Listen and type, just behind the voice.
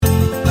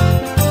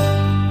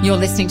You're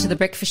listening to The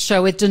Breakfast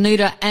Show with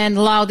Danuta and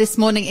Lyle this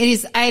morning. It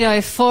is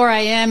 8:04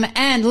 a.m.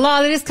 and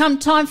Lyle, it has come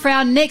time for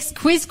our next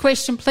quiz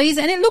question, please.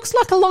 And it looks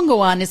like a longer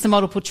one. It's a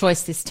multiple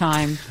choice this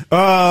time.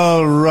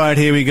 All right,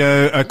 here we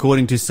go.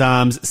 According to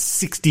Psalms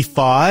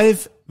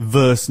 65,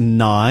 verse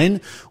 9,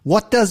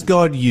 what does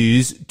God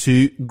use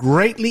to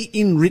greatly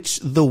enrich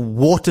the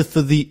water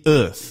for the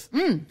earth?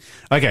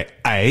 Okay,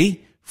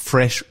 A,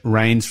 fresh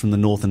rains from the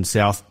north and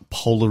south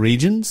polar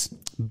regions.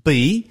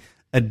 B,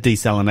 a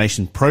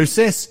desalination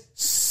process.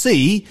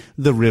 C,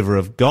 the river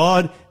of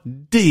God.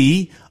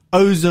 D,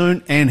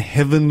 ozone and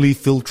heavenly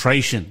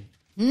filtration.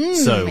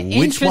 So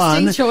which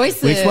one,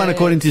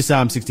 according to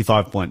Psalm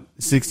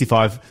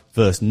 65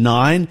 verse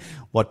 9,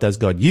 what does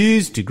God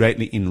use to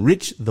greatly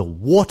enrich the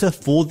water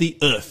for the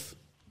earth?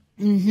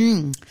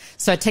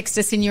 So text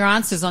us in your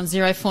answers on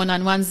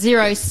 0491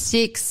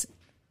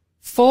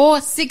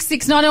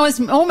 64669. I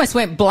almost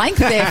went blank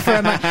there for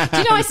a moment. Do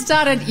you know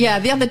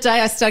the other day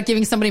I started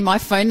giving somebody my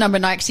phone number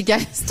and I actually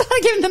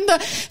started giving them the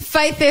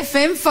Faith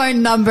FM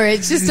phone number.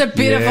 It's just a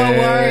bit of a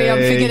worry. I'm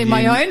forgetting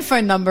my own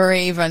phone number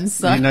even.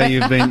 So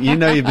you've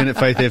been at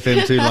Faith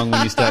FM too long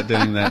when you start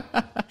doing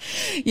that.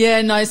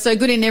 Yeah, no, so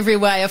good in every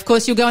way. Of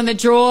course, you'll go in the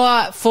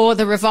draw for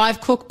the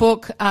Revive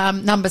Cookbook,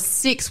 number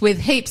 6, with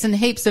heaps and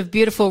heaps of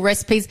beautiful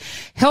recipes,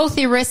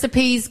 healthy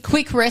recipes,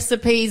 quick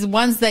recipes,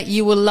 ones that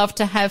you will love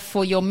to have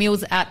for your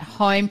meals at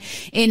home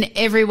in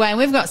every way. And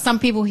we've got some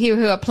people here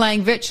who are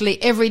playing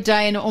virtually every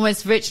day and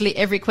almost virtually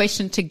every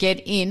question to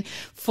get in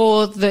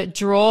for the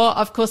draw.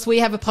 Of course, we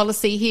have a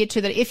policy here too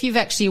that if you've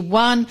actually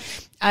won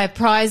a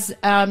prize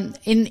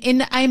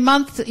in a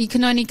month, you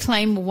can only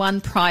claim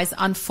one prize,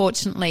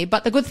 unfortunately.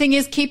 But the good thing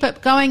is keep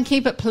it going,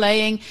 keep it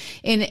playing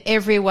in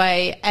every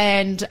way,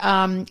 and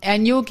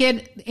you'll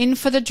get in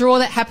for the draw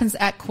that happens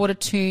at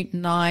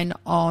 8:45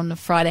 on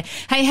Friday.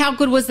 Hey, how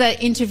good was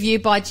that interview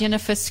by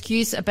Jennifer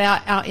Skuse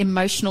about our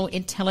emotional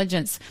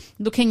intelligence,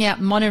 looking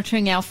at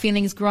monitoring our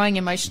feelings, growing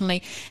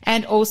emotionally,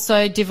 and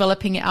also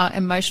developing our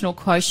emotional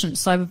quotient.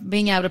 So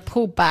being able to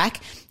pull back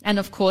and,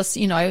 of course,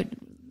 be able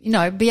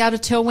to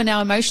tell when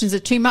our emotions are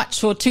too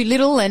much or too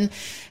little, and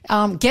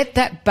get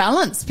that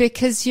balance,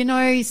 because,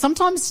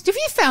 sometimes, have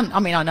you found,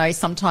 I know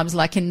sometimes,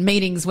 like in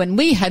meetings, when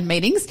we had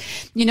meetings,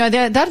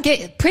 they'd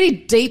get pretty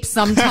deep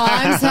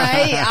sometimes,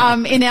 hey,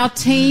 in our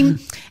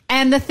team.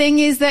 And the thing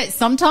is that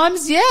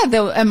sometimes,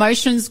 the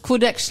emotions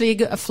could actually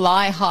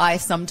fly high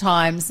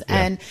sometimes.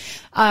 Yeah.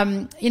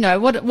 And,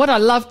 what I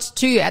loved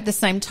too at the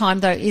same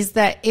time though is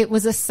that it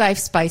was a safe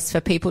space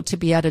for people to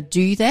be able to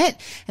do that,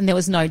 and there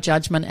was no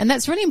judgment. And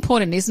that's really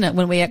important, isn't it,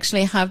 when we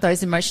actually have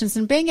those emotions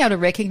and being able to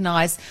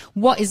recognize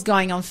what is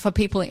going on for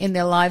people in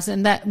their lives,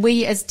 and that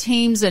we as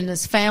teams and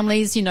as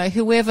families,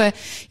 whoever,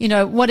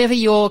 whatever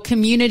your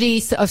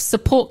community of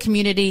support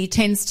community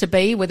tends to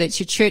be, whether it's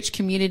your church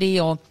community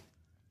or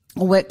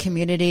work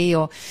community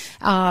or,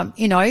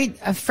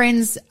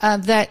 friends,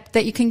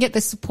 that you can get the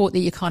support that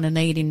you kind of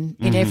need in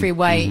every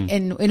way,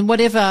 in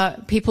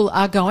whatever people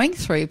are going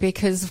through,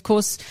 because of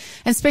course,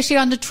 and especially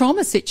under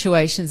trauma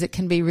situations, it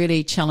can be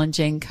really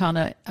challenging kind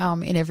of,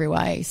 in every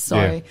way.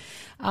 So,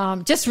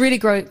 just really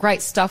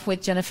great stuff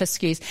with Jennifer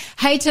Skuse.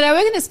 Hey, today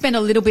we're going to spend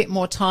a little bit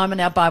more time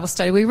in our Bible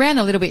study. We ran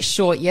a little bit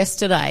short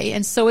yesterday,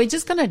 and so we're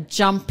just going to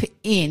jump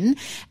in.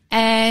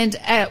 And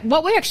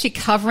what we're actually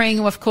covering,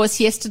 of course,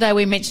 yesterday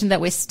we mentioned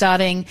that we're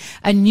starting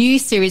a new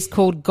series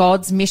called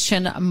God's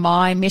Mission,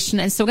 My Mission.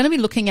 And so we're going to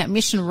be looking at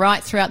mission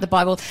right throughout the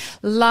Bible.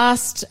 The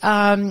last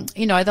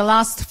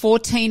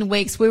 14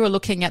 weeks we were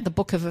looking at the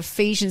book of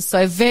Ephesians,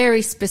 so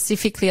very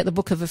specifically at the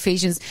book of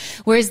Ephesians.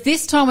 Whereas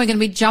this time we're going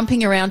to be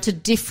jumping around to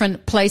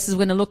different places.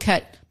 We're going to look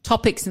at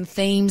topics and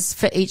themes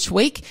for each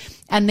week,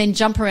 and then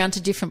jump around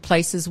to different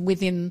places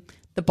within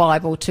the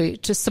Bible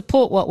to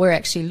support what we're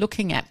actually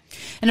looking at.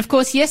 And of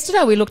course,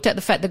 yesterday we looked at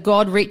the fact that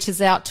God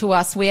reaches out to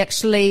us. We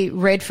actually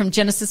read from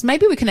Genesis.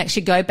 Maybe we can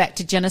actually go back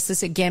to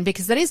Genesis again,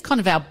 because that is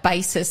kind of our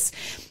basis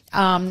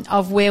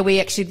of where we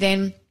actually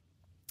then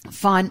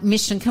find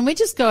mission. Can we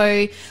just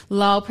go,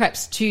 Lyle,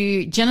 perhaps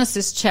to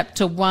Genesis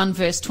chapter 1,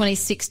 verse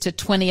 26 to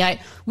 28?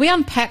 We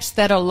unpacked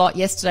that a lot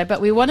yesterday, but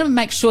we want to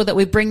make sure that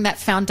we bring that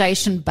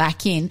foundation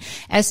back in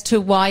as to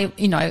why,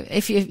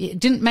 if you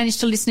didn't manage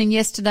to listen in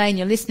yesterday and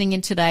you're listening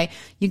in today,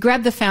 you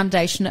grab the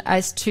foundation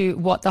as to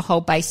what the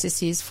whole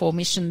basis is for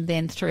mission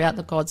then throughout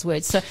the God's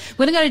Word. So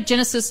we're going to go to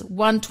Genesis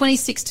 1,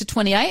 26 to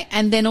 28,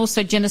 and then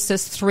also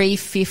Genesis 3,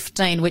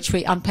 15, which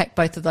we unpacked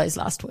both of those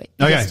last week.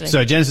 Okay, yesterday.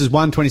 So Genesis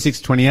 1, 26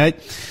 to 28.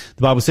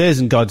 The Bible says,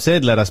 and God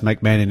said, let us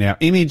make man in our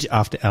image,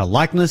 after our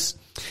likeness.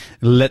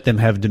 Let them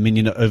have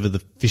dominion over the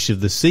fish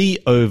of the sea,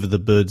 over the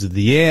birds of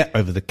the air,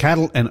 over the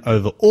cattle, and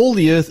over all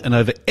the earth, and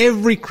over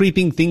every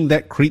creeping thing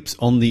that creeps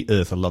on the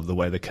earth. I love the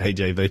way the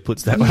KJV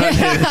puts that one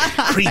there.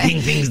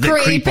 Creeping things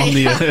that creep on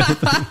the earth.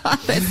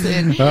 That's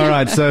it. All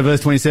right, so verse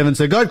 27.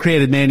 So God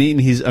created man in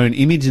his own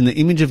image. In the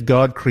image of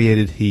God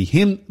created he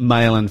him.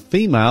 Male and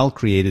female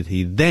created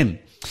he them.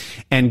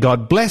 And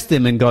God blessed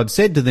them, and God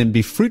said to them,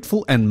 be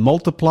fruitful and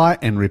multiply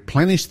and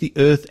replenish the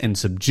earth and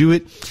subdue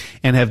it,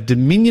 and have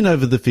dominion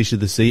over the fish of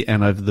the sea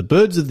and over the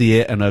birds of the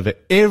air and over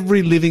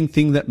every living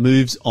thing that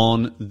moves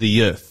on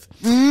the earth.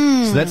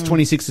 So that's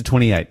 26 to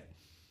 28.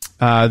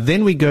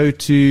 Then we go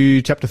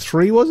to chapter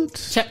 3,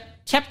 was it?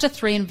 Chapter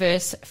 3 and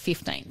verse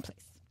 15, please.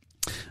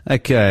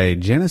 Okay,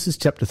 Genesis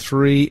chapter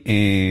 3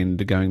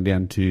 and going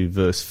down to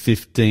verse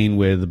 15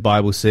 where the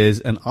Bible says,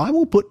 and I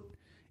will put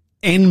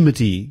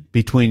enmity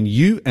between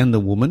you and the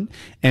woman,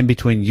 and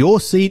between your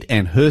seed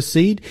and her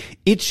seed.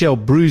 It shall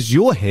bruise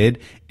your head,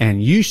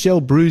 and you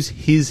shall bruise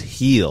his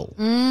heel.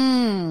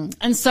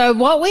 And so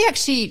what we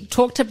actually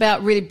talked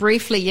about really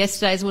briefly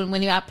yesterday is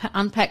when you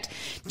unpacked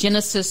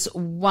Genesis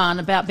 1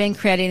 about being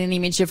created in the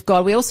image of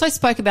God. We also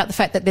spoke about the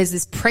fact that there's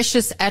this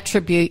precious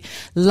attribute,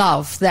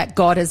 love, that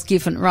God has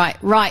given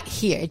right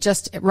here,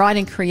 just right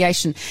in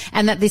creation.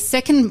 And that the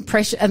second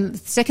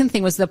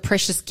thing was the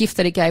precious gift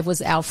that he gave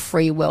was our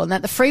free will. And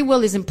that the free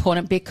will is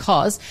important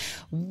because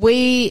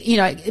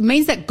it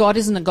means that God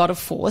isn't a God of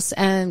force,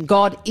 and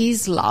God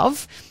is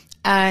love.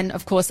 And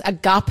of course,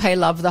 agape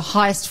love, the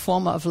highest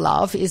form of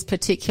love, is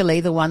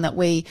particularly the one that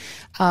we,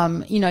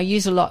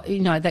 use a lot,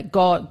 that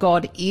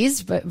God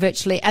is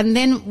virtually. And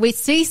then we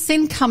see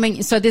sin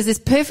coming. So there's this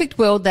perfect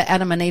world that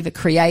Adam and Eve are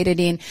created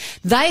in.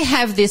 They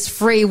have this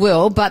free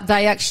will, but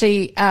they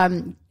actually,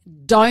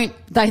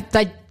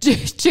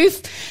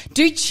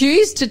 do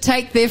choose to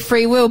take their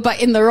free will,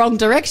 but in the wrong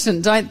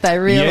direction, don't they,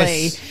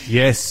 really?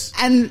 Yes.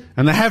 And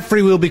they have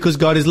free will because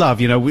God is love.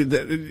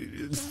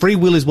 Free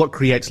will is what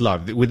creates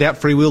love. Without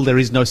free will, there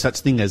is no such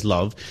thing as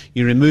love.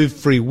 You remove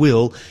free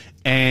will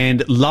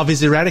and love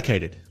is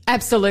eradicated.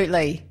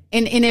 Absolutely.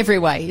 In every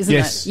way, isn't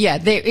it? Yeah,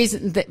 there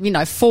isn't,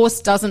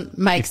 force doesn't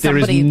make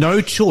somebody. If there is no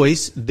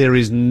choice, there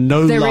is no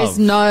love. There is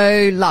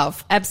no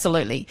love,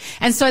 absolutely.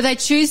 And so they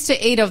choose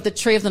to eat of the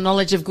tree of the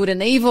knowledge of good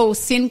and evil.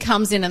 Sin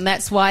comes in, and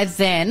that's why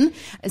then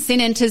sin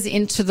enters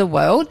into the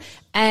world.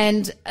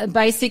 And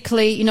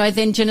basically,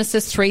 then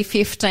Genesis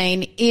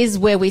 3:15 is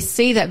where we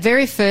see that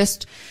very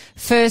first,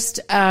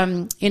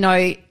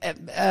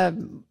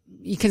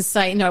 you can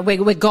say,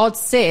 where God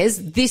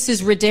says, this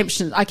is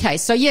redemption. Okay,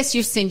 so yes,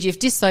 you've sinned, you've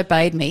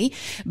disobeyed me,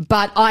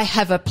 but I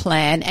have a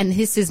plan, and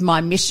this is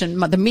my mission.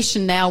 The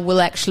mission now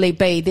will actually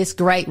be this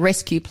great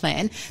rescue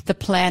plan, the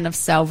plan of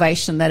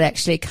salvation that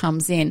actually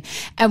comes in.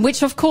 And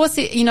which, of course,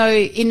 in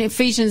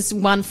Ephesians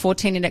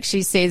 1:14, it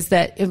actually says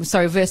that,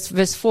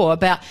 verse 4,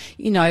 about,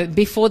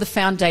 before the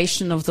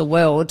foundation of the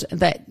world,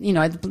 that,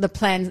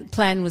 the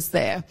plan was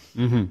there.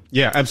 Mm-hmm.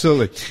 Yeah,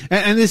 absolutely.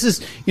 And this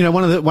is,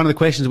 one of the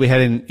questions we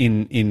had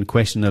in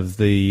question of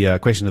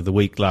the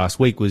week last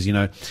week was,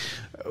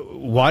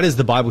 why does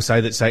the Bible say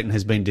that Satan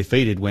has been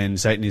defeated when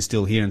Satan is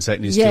still here and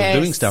Satan is still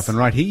doing stuff? And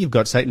right here you've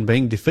got Satan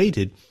being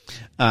defeated.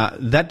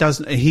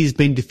 He's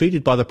been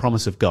defeated by the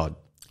promise of God.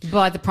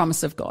 By the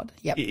promise of God.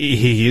 Yep.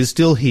 He is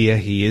still here.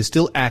 He is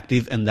still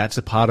active, and that's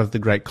a part of the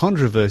great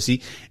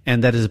controversy,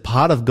 and that is a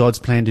part of God's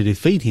plan to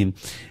defeat him.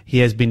 He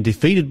has been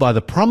defeated by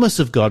the promise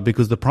of God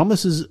because the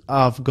promises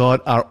of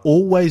God are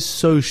always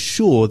so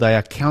sure they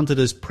are counted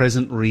as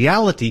present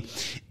reality,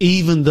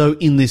 even though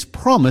in this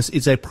promise,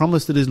 it's a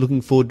promise that is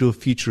looking forward to a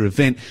future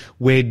event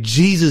where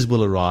Jesus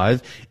will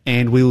arrive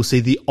and we will see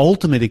the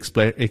ultimate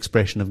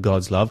expression of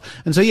God's love.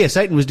 And so,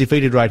 Satan was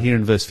defeated right here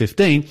in verse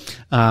 15.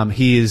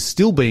 He is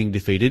still being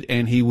defeated,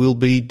 and he will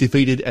be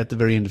defeated at the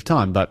very end of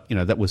time. But,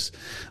 that was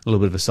a little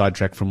bit of a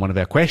sidetrack from one of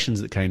our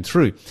questions that came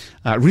through.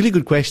 Really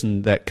good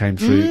question that came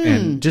through,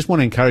 and just want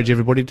to encourage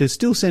everybody to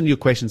still send your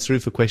questions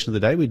through for Question of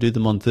the Day. We do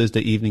them on Thursday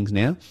evenings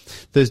now.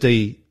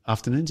 Thursday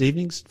afternoons,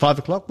 evenings, 5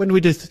 o'clock. When do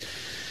we do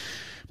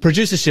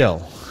Producer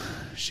Shell?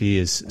 She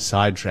is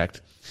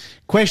sidetracked.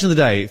 Question of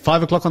the Day,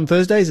 5 o'clock on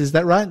Thursdays, is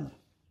that right?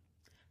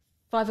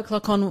 5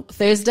 o'clock on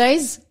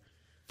Thursdays.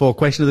 For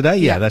Question of the Day?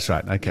 Yeah, that's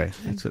right. Okay.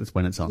 That's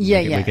when it's on.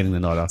 We're getting the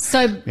nod off.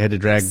 So we had to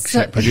drag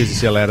Producer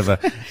Shell out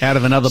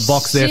of another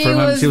box there for a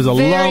moment. She was a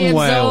long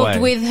way away.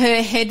 With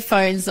her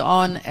headphones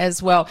on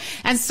as well.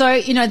 And so,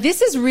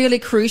 this is really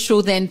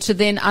crucial then to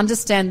then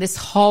understand this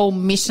whole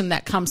mission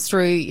that comes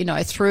through,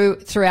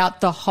 throughout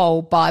the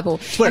whole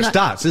Bible. It's where it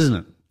starts, isn't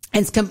it?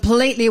 It's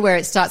completely where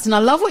it starts. And I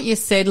love what you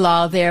said,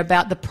 Lyle, there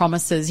about the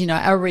promises,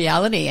 are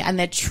reality, and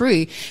they're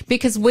true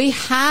because we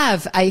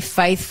have a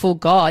faithful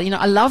God.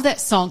 I love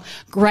that song,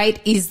 Great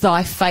is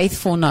Thy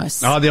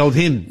Faithfulness. Oh, the old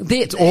hymn.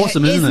 It's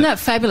awesome, isn't it? Isn't it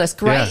fabulous?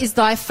 Great is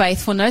Thy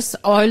faithfulness,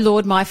 O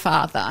Lord my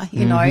Father.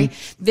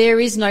 There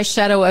is no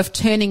shadow of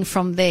turning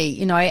from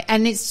Thee,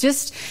 and it's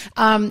just,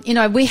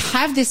 we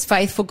have this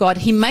faithful God.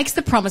 He makes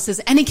the promises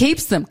and He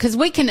keeps them, because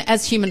we can,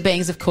 as human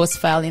beings, of course,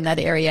 fail in that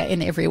area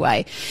in every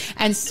way.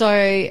 And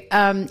so,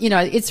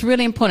 it's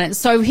really important.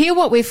 So here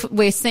what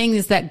we're seeing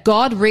is that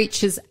God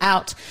reaches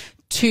out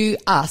to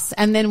us.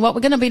 And then what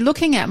we're going to be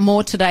looking at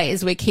more today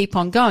as we keep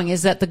on going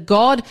is that the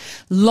God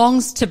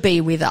longs to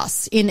be with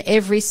us in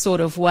every sort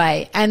of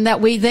way, and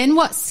that we then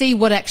see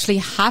what actually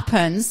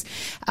happens,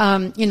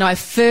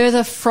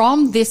 further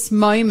from this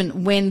moment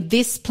when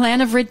this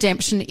plan of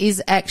redemption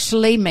is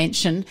actually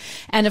mentioned.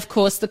 And of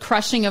course, the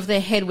crushing of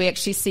their head, we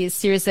actually see a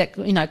series that,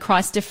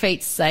 Christ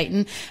defeats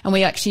Satan. And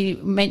we actually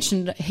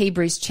mentioned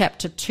Hebrews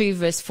chapter 2,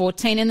 verse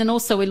 14. And then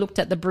also we looked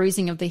at the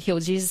bruising of the heel.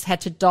 Jesus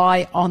had to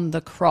die on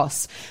the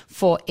cross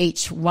for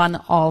each one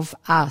of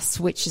us,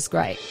 which is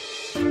great.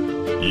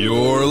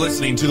 You're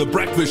listening to The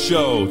Breakfast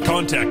Show.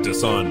 Contact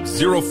us on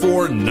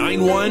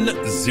 0491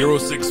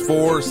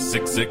 064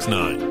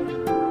 669.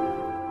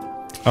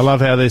 I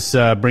love how this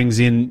brings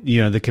in,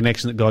 the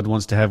connection that God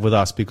wants to have with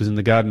us, because in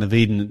the Garden of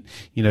Eden,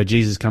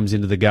 Jesus comes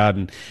into the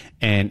garden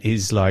and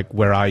he's like,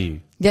 where are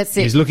you? That's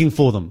it. He's looking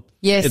for them.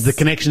 Yes. The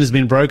connection has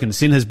been broken.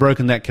 Sin has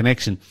broken that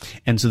connection.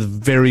 And so the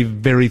very,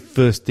 very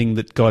first thing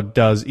that God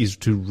does is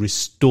to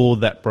restore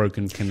that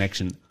broken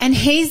connection. And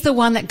he's the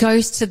one that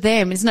goes to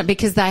them, isn't it?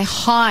 Because they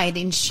hide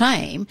in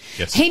shame.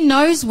 Yes. He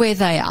knows where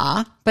they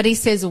are, but he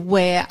says,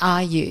 where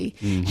are you?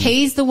 Mm-hmm.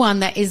 He's the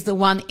one that is the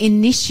one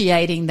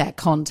initiating that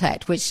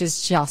contact, which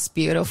is just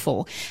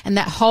beautiful. And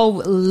that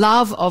whole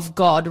love of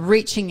God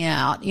reaching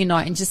out,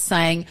 and just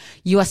saying,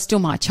 you are still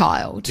my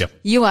child. Yep.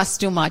 You are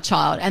still my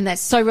child. And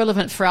that's so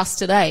relevant for us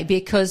today,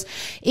 because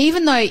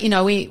even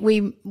though,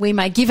 we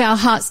may give our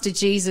hearts to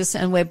Jesus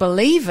and we're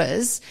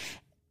believers,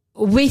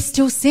 we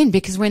still sin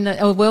because we're in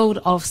a world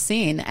of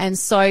sin. And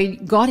so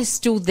God is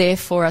still there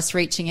for us,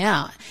 reaching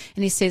out.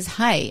 And he says,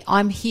 hey,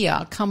 I'm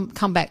here.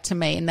 Come back to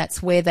me. And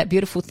that's where that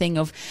beautiful thing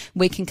of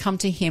we can come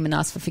to him and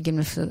ask for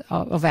forgiveness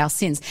of our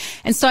sins.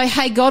 And so,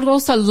 hey, God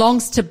also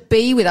longs to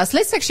be with us.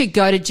 Let's actually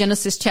go to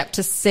Genesis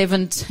chapter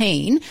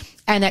 17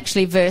 and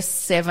actually verse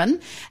 7.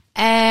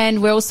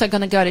 And we're also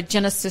going to go to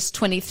Genesis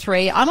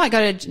 23. I might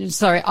go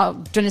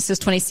to, Genesis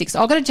 26.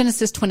 I'll go to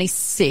Genesis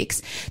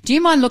 26. Do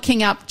you mind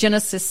looking up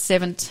Genesis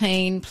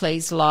 17,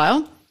 please,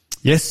 Lyle?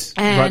 Yes,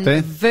 and right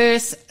there.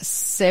 Verse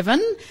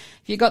 7. Have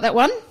you got that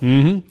one?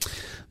 Mm-hmm.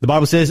 The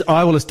Bible says,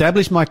 I will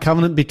establish my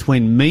covenant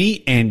between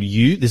me and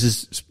you. This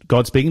is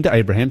God speaking to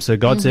Abraham. So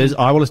God says,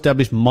 I will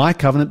establish my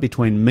covenant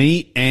between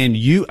me and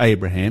you,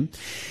 Abraham,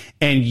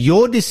 and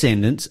your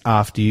descendants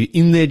after you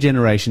in their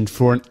generation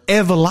for an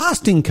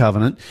everlasting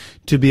covenant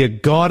to be a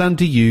God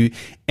unto you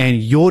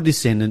and your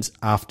descendants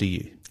after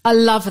you. I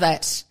love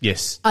that.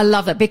 Yes. I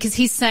love that, because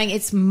he's saying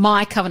it's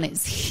my covenant.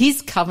 It's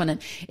his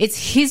covenant. It's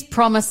his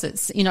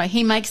promises.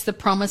 He makes the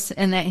promise,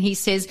 and that he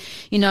says,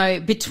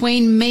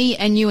 between me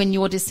and you and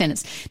your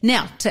descendants.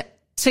 Now,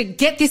 to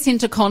get this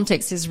into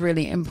context is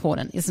really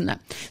important, isn't it?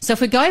 So if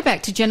we go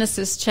back to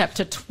Genesis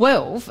chapter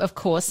 12, of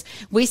course,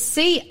 we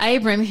see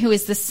Abram, who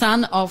is the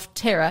son of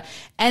Terah.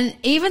 And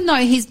even though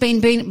he's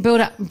been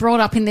brought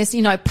up in this,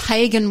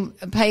 pagan,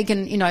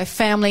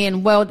 family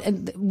and world,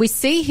 and we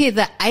see here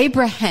that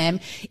Abraham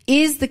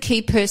is the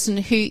key person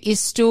who is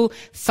still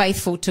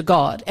faithful to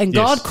God. And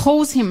God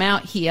calls him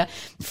out here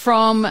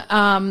from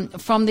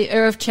the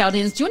Ur of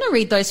Chaldeans. Do you want to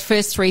read those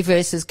first 3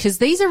 verses? Because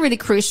these are really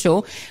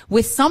crucial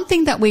with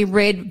something that we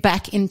read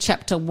back in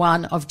chapter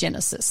 1 of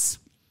Genesis.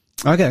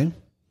 Okay.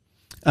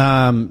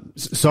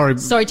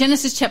 Sorry,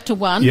 Genesis chapter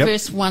 1,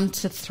 verse 1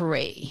 to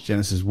 3.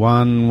 Genesis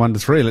 1 to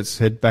 3. Let's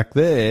head back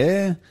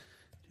there.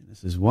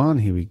 Genesis 1,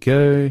 here we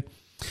go.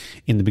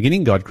 In the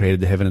beginning, God created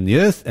the heaven and the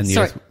earth.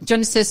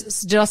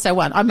 Genesis, did I say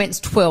 1? I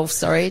meant 12,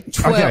 sorry.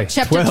 12, okay,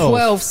 chapter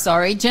 12,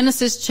 sorry.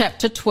 Genesis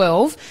chapter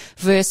 12,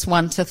 verse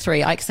 1 to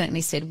 3. I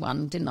accidentally said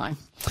 1, didn't I?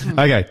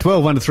 Okay,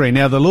 12, 1 to 3.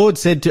 Now the Lord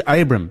said to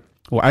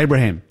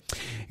Abraham,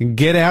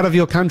 get out of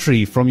your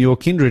country, from your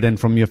kindred and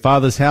from your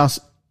father's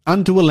house,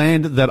 unto a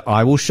land that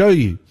I will show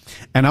you.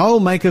 And I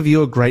will make of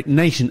you a great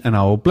nation, and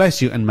I will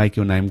bless you and make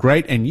your name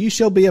great, and you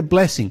shall be a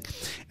blessing.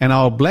 And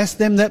I will bless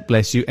them that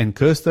bless you, and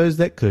curse those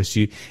that curse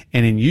you,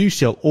 and in you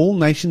shall all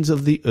nations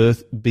of the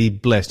earth be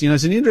blessed.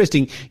 It's an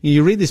interesting,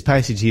 you read this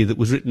passage here that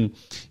was written,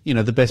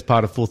 the best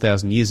part of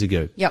 4,000 years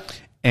ago. Yep.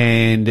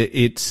 And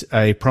it's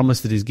a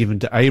promise that is given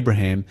to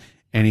Abraham.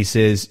 And he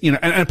says,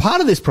 and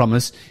part of this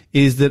promise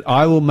is that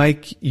I will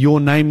make your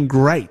name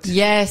great.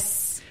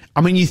 Yes.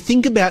 I mean, you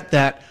think about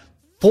that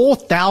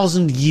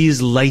 4,000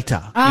 years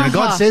later.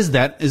 God says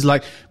that is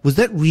like, was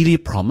that really a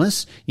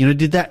promise?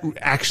 Did that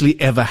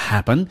actually ever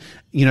happen?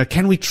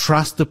 Can we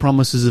trust the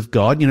promises of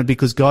God?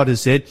 Because God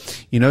has said,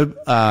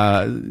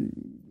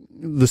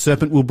 the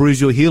serpent will bruise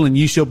your heel and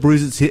you shall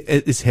bruise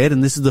its head.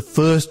 And this is the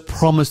first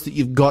promise that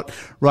you've got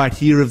right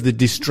here of the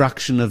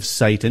destruction of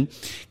Satan.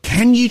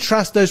 Can you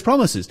trust those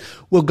promises?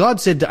 Well,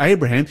 God said to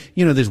Abraham,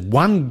 there's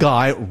one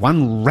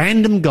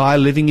random guy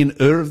living in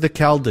Ur of the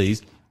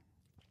Chaldees.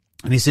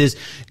 And he says,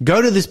 go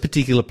to this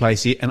particular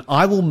place here and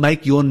I will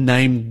make your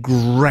name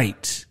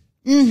great.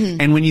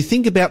 And when you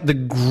think about the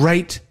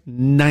great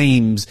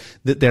names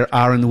that there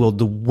are in the world,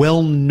 the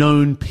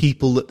well-known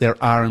people that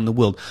there are in the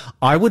world,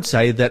 I would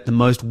say that the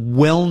most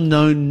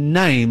well-known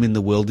name in the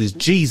world is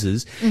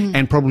Jesus,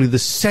 and probably the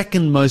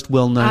second most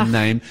well-known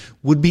name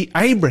would be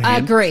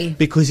Abraham. Agree.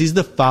 Because he's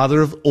the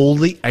father of all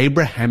the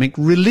Abrahamic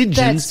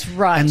religions. That's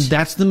right. And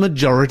that's the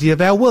majority of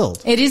our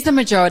world. It is the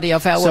majority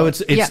of our world.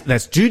 So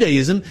that's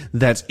Judaism,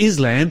 that's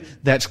Islam,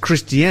 that's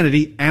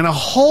Christianity, and a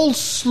whole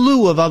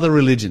slew of other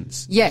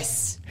religions.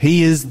 Yes.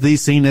 He is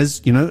seen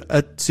as,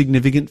 a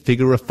significant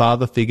figure, a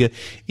father figure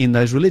in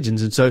those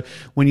religions. And so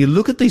when you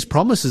look at these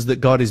promises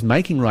that God is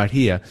making right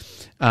here,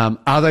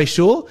 are they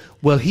sure?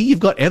 Well, here you've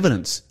got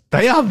evidence.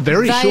 They are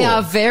very sure. They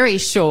are very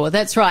sure.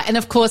 That's right. And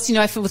of course,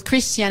 with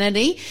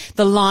Christianity,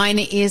 the line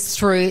is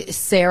through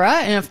Sarah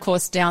and of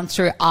course down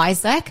through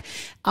Isaac.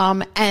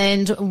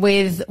 And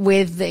with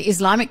the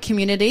Islamic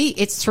community,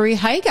 it's through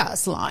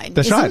Hagar's line,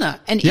 isn't it?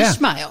 And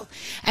Ishmael.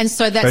 And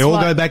so that's they all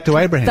go back to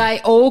Abraham.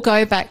 They all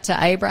go back to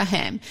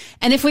Abraham.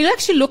 And if we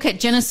actually look at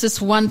Genesis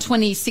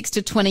 1:26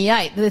 to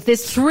 28,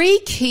 there's three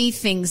key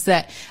things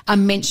that are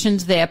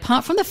mentioned there,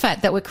 apart from the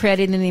fact that we're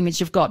created in the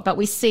image of God. But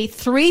we see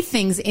three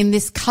things in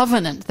this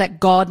covenant that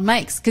God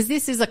makes, because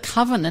this is a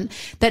covenant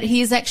that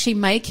he is actually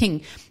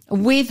making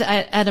with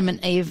Adam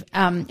and Eve.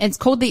 It's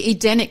called the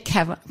Edenic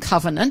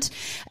covenant.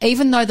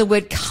 Even though the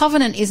word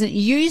covenant isn't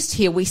used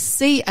here, we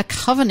see a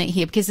covenant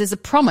here because there's a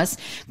promise.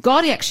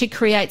 God actually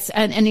creates,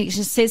 and it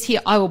says here,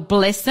 I will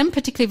bless them,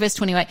 particularly verse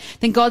 28.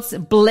 Then God's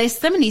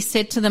blessed them and he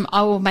said to them,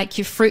 I will make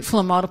you fruitful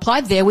and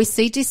multiply. There we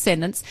see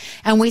descendants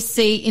and we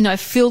see,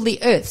 fill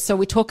the earth. So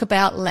we talk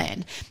about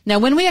land. Now,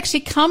 when we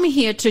actually come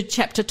here to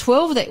chapter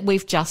 12 that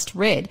we've just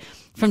read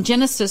from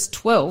Genesis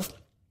 12,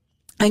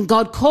 and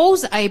God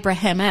calls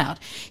Abraham out.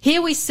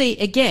 Here we see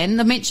again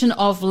the mention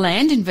of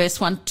land in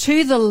verse 1,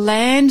 to the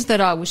land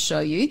that I will show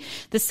you.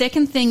 The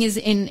second thing is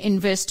in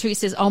verse 2, he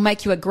says, I'll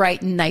make you a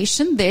great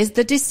nation. There's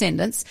the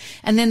descendants.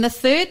 And then the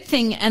third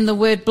thing, and the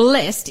word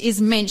blessed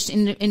is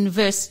mentioned in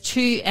verse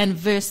 2 and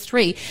verse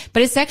 3,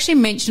 but it's actually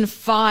mentioned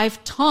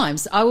 5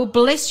 times. I will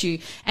bless you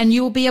and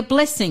you will be a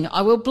blessing.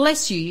 I will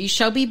bless you. You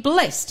shall be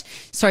blessed.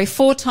 Sorry,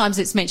 4 times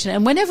it's mentioned.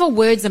 And whenever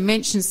words are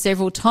mentioned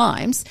several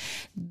times,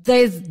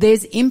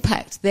 there's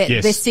impact.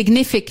 They're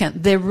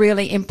significant. They're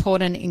really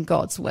important in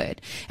God's word.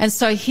 And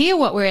so here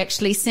what we're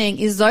actually seeing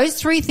is those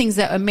 3 things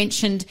that are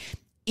mentioned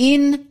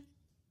in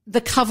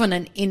the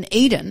covenant in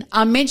Eden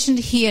are mentioned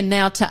here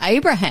now to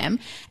Abraham.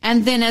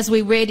 And then as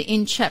we read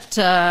in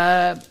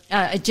Genesis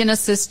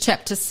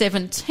chapter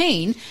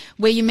 17,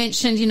 where you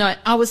mentioned,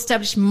 I will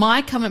establish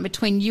my covenant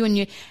between you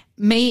and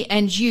me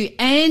and you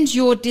and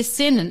your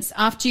descendants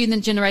after you in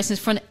the generations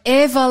for an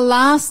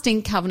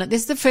everlasting covenant.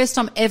 This is the first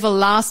time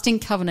everlasting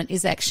covenant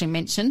is actually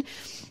mentioned.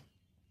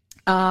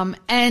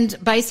 And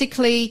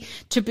basically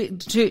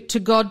to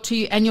God, to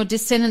you and your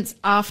descendants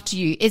after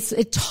you.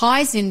 It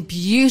ties in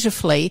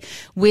beautifully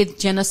with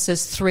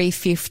Genesis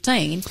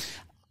 3:15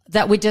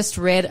 that we just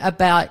read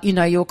about,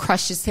 you'll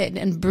crush his head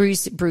and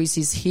bruise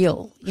his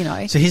heel,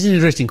 So here's an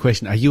interesting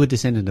question. Are you a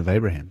descendant of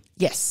Abraham?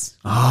 Yes.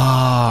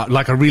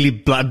 Like a really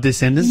blood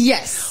descendant?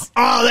 Yes.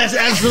 Oh, that's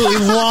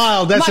absolutely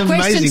wild. That's amazing.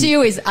 My question to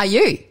you is, are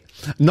you?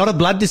 Not a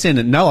blood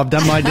descendant. No, I've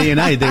done my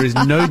DNA. There is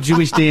no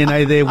Jewish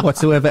DNA there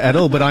whatsoever at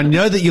all. But I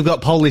know that you've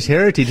got Polish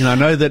heritage, and I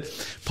know that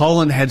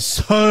Poland had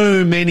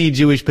so many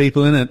Jewish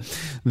people in it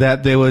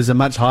that there was a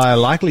much higher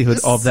likelihood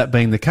of that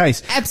being the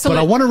case. Absolutely.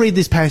 But I want to read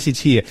this passage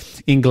here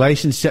in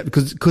Galatians chapter,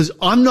 because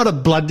I'm not a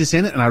blood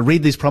descendant, and I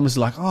read these promises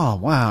like, oh,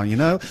 wow,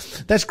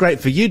 that's great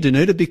for you,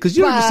 Danuta, because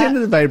you're a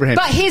descendant of Abraham.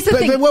 But here's the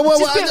thing. All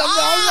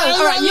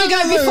right, you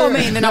go before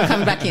me, and then I'll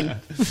come back in.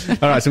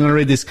 All right, so I'm going to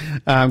read this.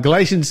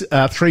 Galatians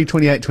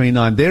 3:28-29.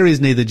 There is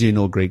neither Jew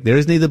nor Greek. There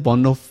is neither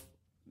bond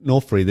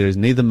nor free. There is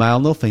neither male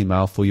nor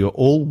female, for you are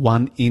all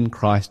one in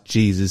Christ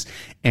Jesus.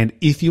 And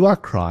if you are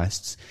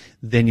Christ's,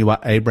 then you are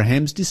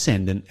Abraham's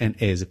descendant and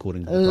heirs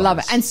according to the promise. Love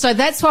it. And so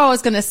that's what I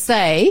was going to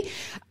say.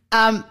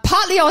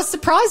 Partly I was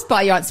surprised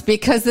by your answer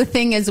because the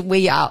thing is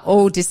we are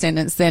all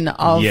descendants then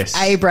of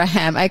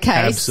Abraham. Okay.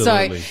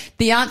 Absolutely. So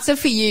the answer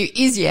for you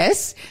is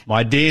yes.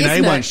 My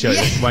DNA won't show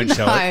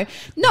it.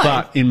 No.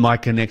 But in my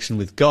connection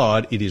with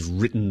God, it is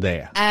written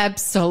there.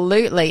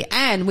 Absolutely.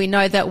 And we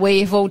know that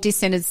we've all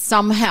descended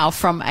somehow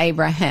from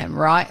Abraham,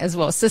 right? As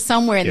well. So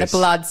somewhere in the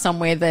blood,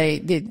 somewhere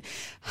the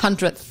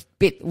 100th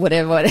bit,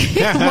 whatever,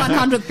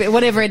 100th bit,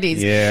 whatever it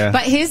is. Yeah.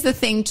 But here's the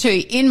thing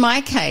too. In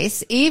my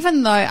case,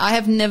 even though I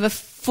have never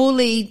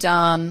fully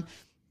done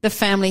the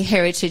family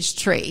heritage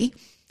tree,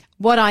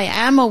 what I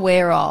am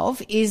aware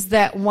of is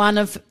that one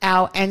of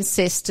our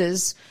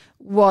ancestors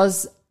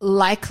was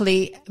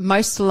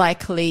most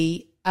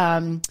likely,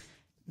 their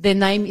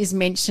name is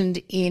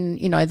mentioned in,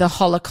 the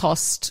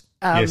Holocaust,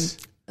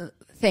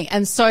 thing.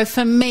 And so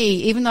for me,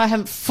 even though I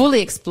haven't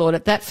fully explored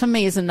it, that for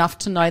me is enough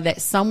to know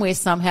that somewhere,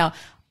 somehow,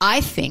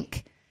 I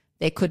think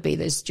there could be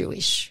those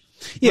Jewish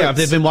Yeah, roots. if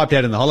they've been wiped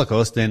out in the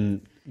Holocaust,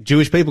 then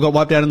Jewish people got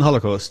wiped out in the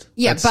Holocaust.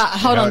 Yeah, That's but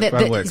hold on. how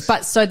it works.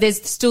 But so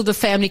there's still the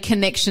family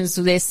connections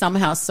there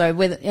somehow. So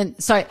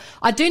so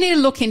I do need to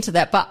look into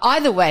that. But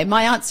either way,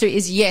 my answer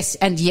is yes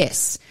and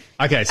yes.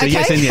 Okay, so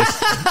yes and yes.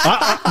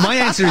 My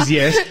answer is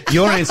yes.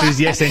 Your answer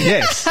is yes and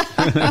yes.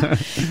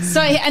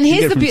 So, and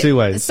here's two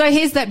ways. So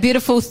here's that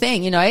beautiful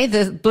thing,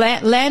 the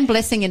land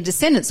blessing and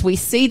descendants. We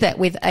see that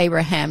with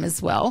Abraham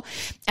as well.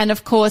 And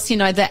of course,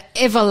 the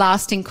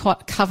everlasting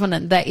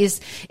covenant that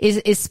is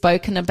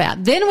spoken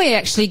about. Then we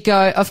actually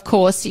go, of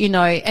course,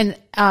 and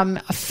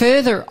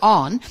further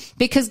on,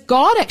 because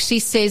God actually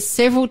says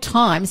several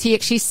times, he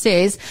actually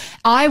says,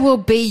 I will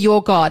be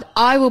your God.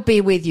 I will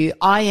be with you.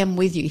 I am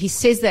with you. He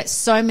says that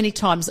so many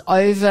times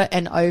over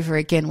and over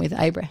again with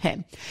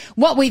Abraham.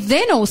 What we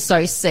then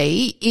also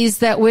see is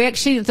that we're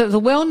actually, the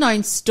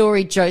well-known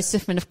story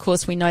Joseph, and of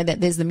course we know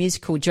that there's the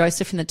musical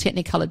Joseph in the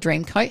Technicolor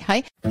Dreamcoat,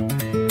 hey?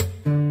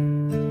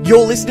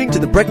 You're listening to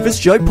the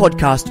Breakfast Show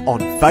podcast on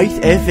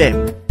Faith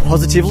FM.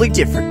 Positively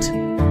different.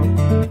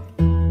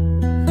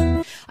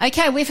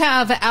 Okay, we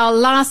have our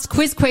last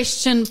quiz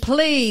question,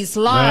 please,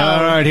 Lyle.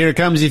 All right, here it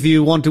comes. If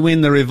you want to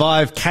win the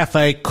Revive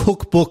Cafe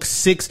Cookbook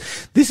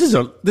 6, this is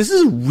a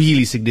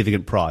really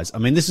significant prize. I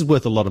mean, this is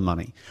worth a lot of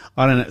money.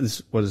 I don't know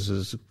what is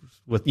this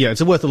worth. Yeah,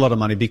 it's worth a lot of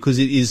money because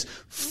it is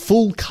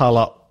full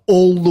color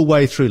all the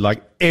way through.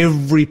 Like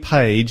every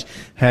page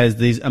has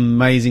these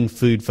amazing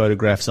food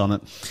photographs on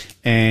it.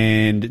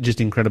 And just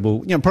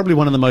incredible, probably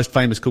one of the most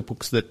famous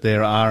cookbooks that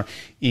there are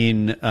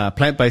in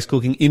plant-based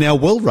cooking in our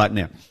world right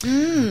now.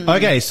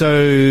 Okay,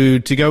 so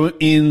to go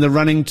in the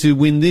running to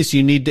win this,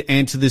 you need to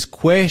answer this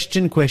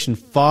question. Question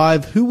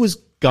 5, who was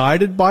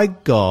guided by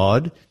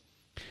God,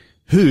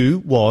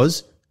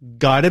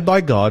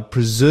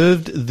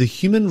 preserved the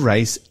human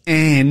race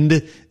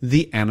and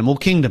the animal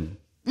kingdom?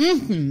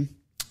 Mm-hmm.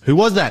 Who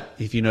was that?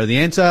 If you know the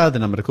answer, the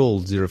number to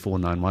call,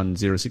 0491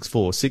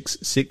 064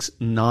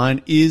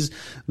 669 is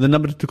the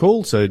number to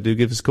call. So do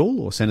give us a call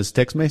or send us a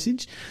text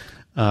message.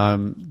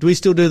 Do we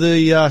still do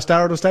the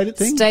star it or state it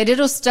thing? State it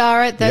or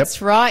star it,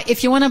 that's right.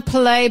 If you want to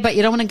play but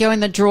you don't want to go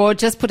in the draw,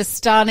 just put a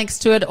star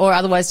next to it, or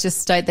otherwise just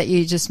state that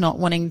you're just not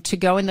wanting to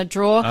go in the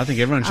draw. I think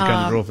everyone should go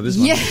in the draw for this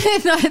one. Yeah,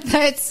 no,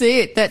 that's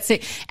it.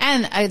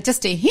 And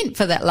just a hint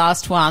for that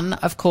last one,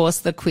 of course,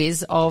 the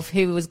quiz of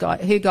who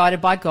guided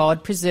by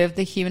God preserved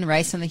the human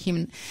race and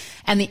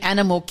the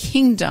animal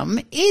kingdom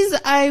is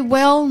a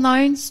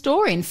well-known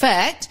story. In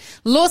fact,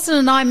 Lawson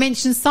and I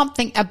mentioned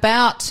something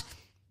about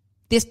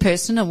this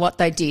person and what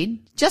they did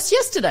just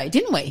yesterday,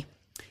 didn't we?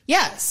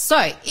 Yeah.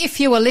 So if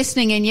you were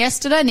listening in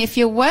yesterday, and if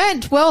you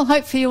weren't, well,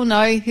 hopefully you'll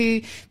know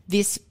who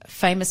this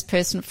famous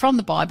person from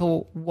the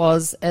Bible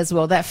was as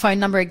well. That phone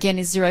number again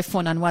is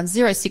 0491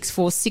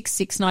 064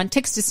 669.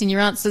 Text us in your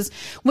answers.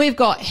 We've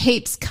got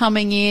heaps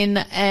coming in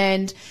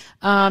and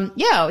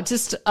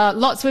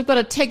lots. We've got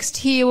a text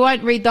here. We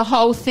won't read the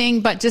whole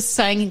thing, but just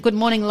saying, good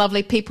morning,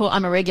 lovely people.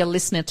 I'm a regular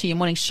listener to your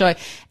morning show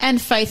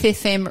and Faith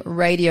FM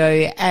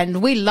radio.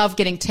 And we love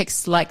getting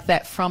texts like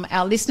that from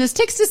our listeners.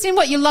 Text us in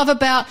what you love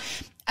about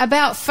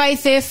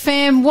Faith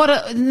FM, what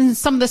are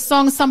some of the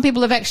songs. Some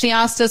people have actually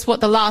asked us what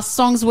the last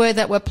songs were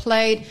that were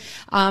played,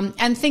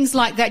 and things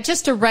like that.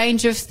 Just a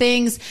range of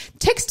things.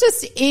 Text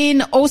us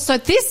in. Also,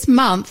 this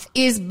month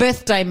is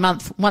birthday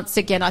month once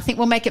again. I think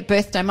we'll make it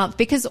birthday month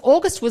because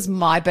August was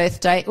my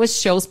birthday. It was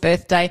Shell's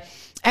birthday.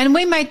 And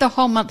we made the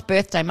whole month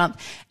birthday month.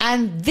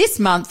 And this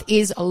month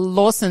is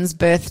Lawson's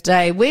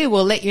birthday. We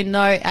will let you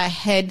know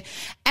ahead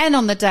and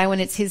on the day when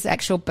it's his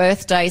actual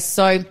birthday.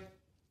 So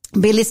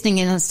be listening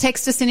in and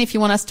text us in if you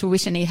want us to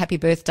wish any happy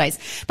birthdays.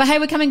 But hey,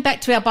 we're coming back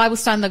to our Bible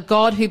study, the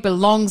God who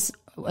longs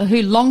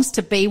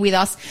to be with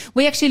us.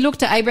 We actually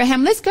looked at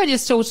Abraham. Let's go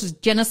just to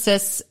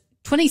Genesis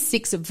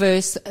 26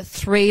 verse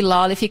 3,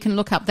 Lyle, if you can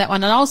look up that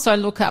one, and also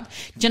look up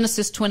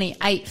Genesis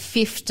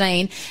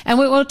 28:15. And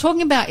what we're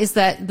talking about is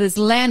that there's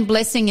land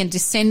blessing and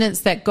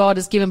descendants that God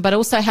has given, but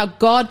also how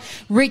God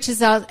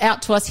reaches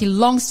out to us. He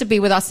longs to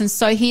be with us. And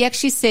so he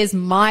actually says,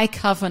 my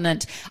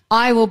covenant,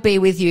 I will be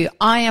with you.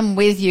 I am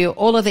with you.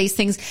 All of these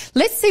things.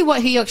 Let's see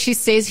what he actually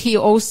says here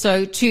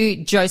also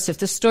to Joseph.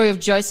 The story of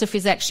Joseph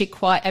is actually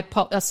quite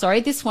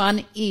this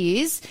one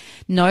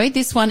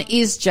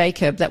is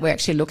Jacob that we're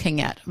actually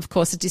looking at. Of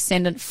course, a descendant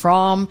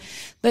from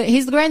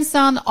he's the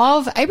grandson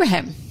of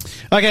Abraham.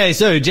 Okay,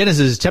 so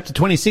Genesis chapter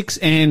 26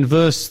 and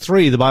verse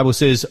 3, the Bible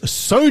says,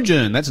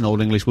 sojourn. That's an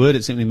old English word.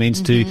 It simply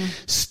means to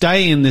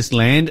stay in this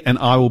land, and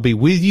I will be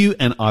with you,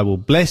 and I will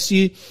bless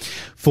you.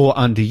 For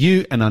unto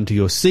you and unto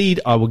your seed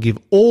I will give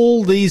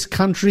all these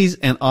countries,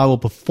 and I will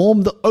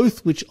perform the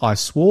oath which I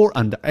swore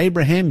unto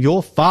Abraham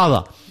your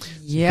father.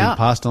 Yeah.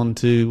 Passed on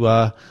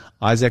to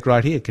Isaac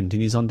right here,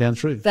 continues on down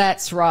through.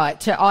 That's right,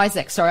 to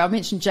Isaac. Sorry, I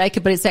mentioned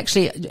Jacob, but it's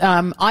actually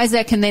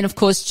Isaac, and then, of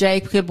course,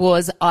 Jacob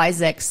was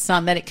Isaac's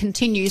son that it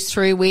continues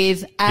through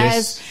with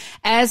as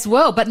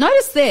well. But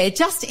notice there,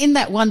 just in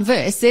that one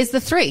verse, there's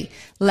the three: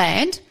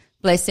 land,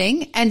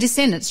 blessing and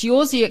descendants.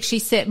 Yours,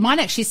 mine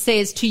actually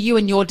says to you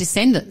and your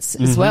descendants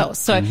as well.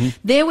 So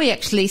there we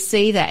actually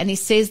see that. And he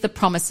says the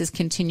promise is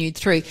continued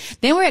through.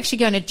 Then we're actually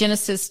going to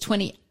Genesis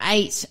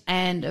 28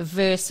 and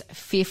verse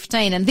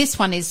 15. And this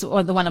one is the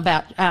one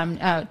about,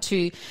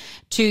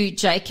 to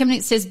Jacob. And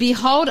it says,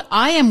 behold,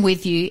 I am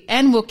with you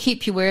and will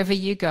keep you wherever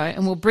you go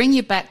and will bring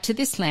you back to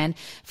this land.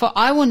 For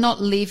I will not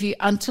leave you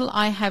until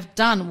I have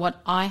done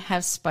what I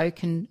have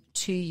spoken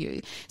to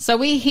you. So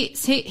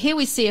here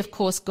we see, of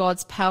course,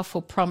 God's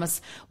powerful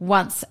promise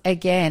once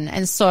again.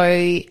 And so,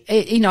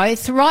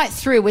 it's right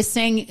through, we're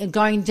seeing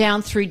going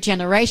down through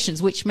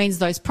generations, which means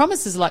those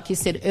promises, like you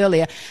said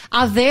earlier,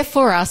 are there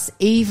for us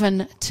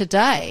even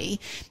today.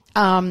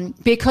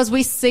 Because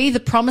we see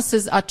the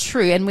promises are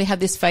true and we have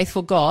this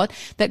faithful God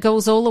that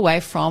goes all the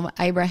way from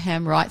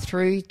Abraham right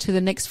through to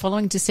the next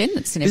following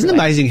descendants. Isn't it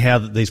amazing how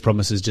these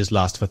promises just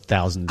last for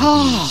thousands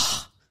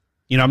of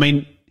years? I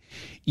mean,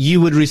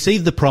 you would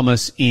receive the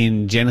promise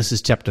in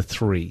Genesis chapter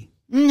 3.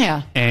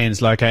 Yeah. And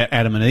it's like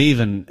Adam and Eve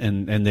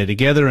and they're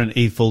together and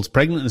Eve falls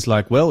pregnant. It's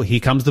like, well, here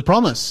comes the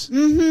promise.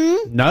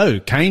 Mm-hmm. No,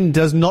 Cain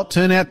does not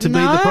turn out to be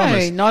the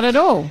promise. No, not at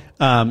all.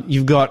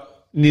 You've got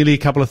nearly a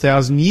couple of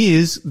thousand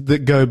years that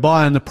go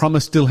by and the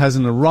promise still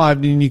hasn't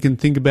arrived. And you can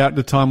think about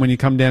the time when you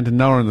come down to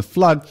Noah and the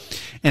flood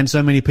and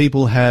so many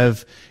people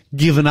have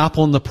given up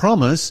on the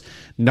promise.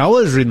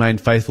 Noah's remained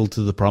faithful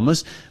to the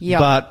promise,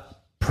 but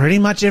pretty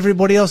much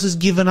everybody else has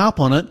given up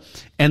on it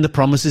and the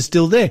promise is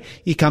still there.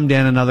 You come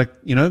down another,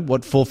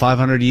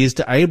 400-500 years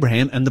to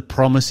Abraham and the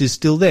promise is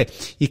still there.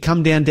 You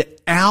come down to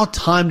our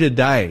time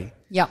today.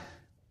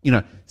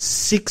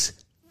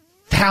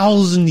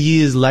 6,000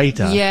 years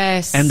later.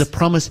 Yes. And the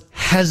promise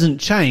hasn't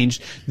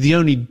changed. The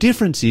only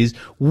difference is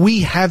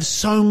we have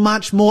so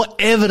much more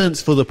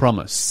evidence for the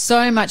promise.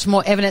 So much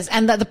more evidence.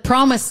 And that the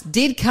promise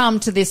did come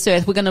to this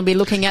earth. We're going to be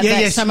looking at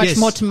that much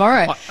more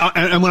tomorrow.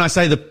 And when I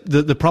say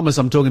the promise,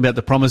 I'm talking about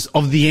the promise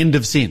of the end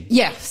of sin.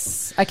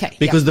 Yes. Okay.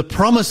 Because the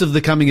promise of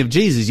the coming of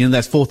Jesus,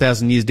 that's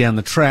 4,000 years down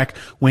the track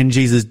when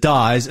Jesus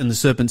dies and the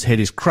serpent's head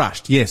is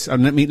crushed. Yes.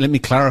 And let me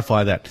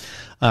clarify that.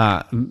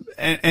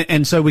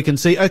 And so we can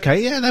see,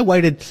 they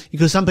waited,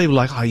 because some people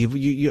are like,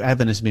 you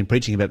Adventists have been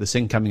preaching about the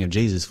second coming of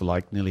Jesus for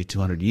like nearly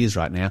 200 years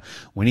right now.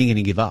 When are you going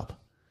to give up?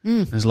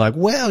 And it's like,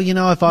 well,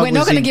 if I we're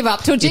not going to give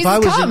up till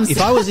Jesus comes.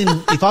 If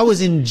I was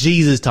in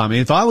Jesus' time,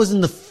 if I was in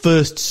the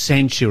first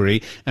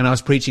century and I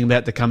was preaching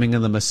about the coming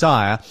of the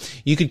Messiah,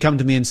 you could come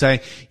to me and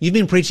say, you've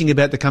been preaching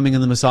about the coming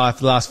of the Messiah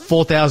for the last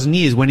 4,000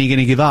 years. When are you going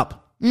to give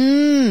up?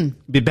 It'd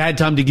be a bad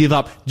time to give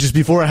up just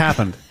before it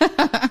happened.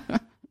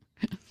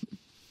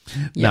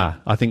 Nah,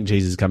 I think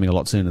Jesus is coming a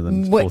lot sooner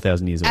than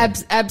 4,000 years away.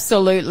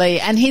 Absolutely.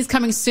 And he's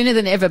coming sooner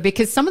than ever,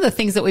 because some of the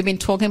things that we've been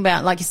talking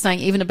about, like you're saying,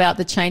 even about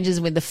the changes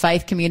with the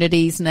faith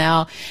communities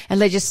now and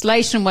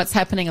legislation, what's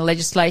happening in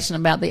legislation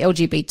about the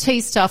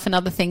LGBT stuff and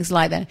other things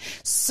like that.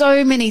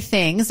 So many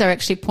things are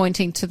actually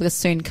pointing to the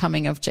soon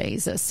coming of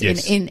Jesus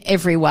in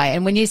every way.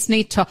 And when you just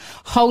need to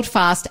hold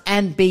fast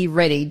and be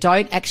ready,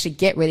 don't actually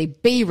get ready,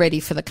 be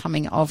ready for the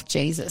coming of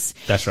Jesus.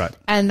 That's right.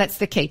 And that's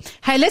the key.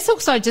 Hey, let's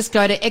also just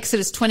go to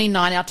Exodus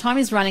 29. Our time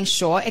is running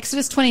short.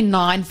 Exodus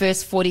 29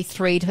 verse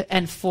 43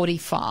 and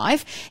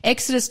 45.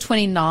 Exodus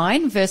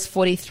 29 verse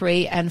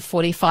 43 and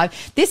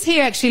 45. This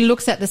here actually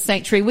looks at the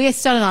sanctuary. We are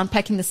starting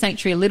unpacking the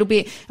sanctuary a little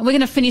bit, and we're going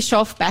to finish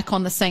off back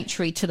on the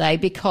sanctuary today,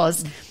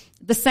 because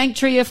the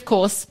sanctuary, of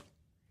course,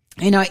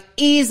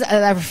 is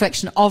a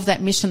reflection of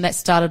that mission that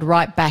started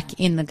right back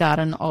in the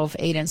Garden of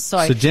Eden.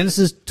 So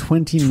Genesis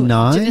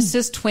 29?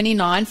 Genesis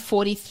 29,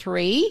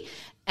 43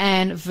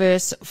 and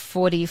verse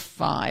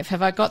 45.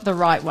 Have I got the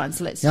right ones?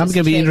 I'm going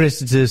to be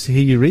interested to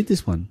hear you read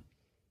this one.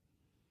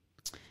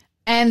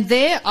 And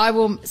there I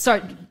will,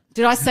 sorry,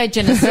 did I say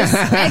Genesis?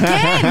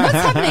 Again, what's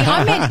happening?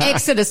 I meant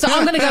Exodus. So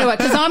I'm going to go to it,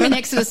 because I'm in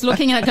Exodus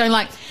looking at it going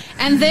like,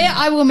 and there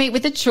I will meet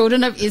with the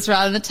children of Israel,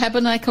 and the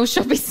tabernacle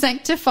shall be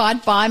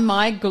sanctified by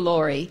my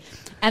glory.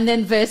 And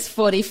then verse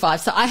 45.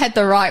 So I had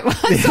the right one.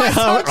 So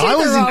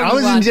I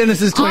was in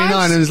Genesis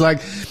 29 and it was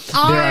like,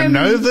 there are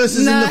no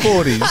verses in the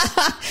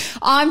 40s.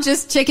 I'm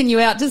just checking you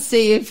out to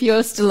see if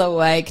you're still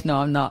awake. No,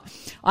 I'm not.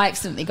 I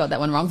accidentally got that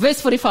one wrong. Verse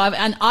 45,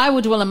 and I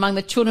will dwell among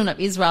the children of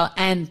Israel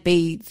and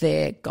be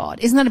their God.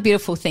 Isn't that a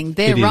beautiful thing?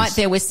 There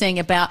we're seeing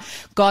about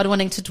God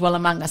wanting to dwell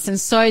among us. And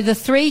so the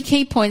three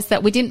key points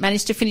that we didn't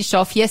manage to finish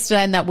off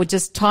yesterday, and that would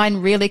just tie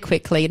in really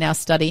quickly in our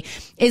study,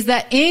 is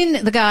that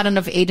in the Garden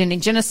of Eden,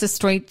 in Genesis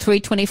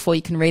 3:24,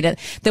 you can read it,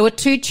 there were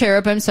two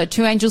cherubim, so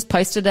two angels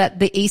posted at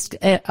the east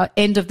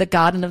end of the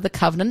Garden of the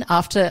Covenant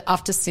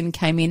after sin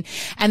came in.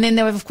 And then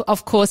there were,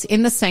 of course,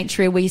 in the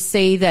sanctuary, we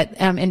see that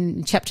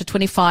in chapter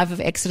 25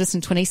 of Exodus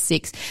and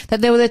 26,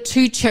 that there were the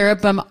two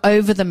cherubim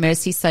over the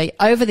mercy seat,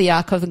 over the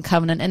Ark of the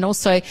Covenant, and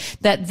also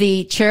that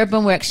the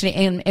cherubim were actually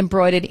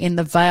embroidered in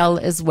the veil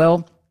as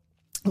well,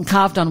 and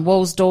carved on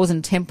walls, doors,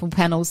 and temple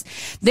panels.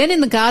 Then in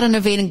the Garden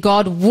of Eden,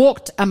 God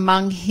walked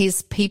among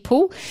his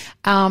people,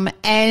 and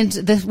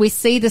we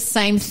see the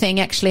same thing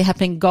actually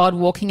happening, God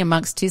walking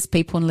amongst his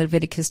people in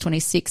Leviticus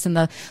 26, and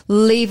the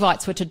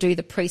Levites were to do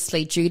the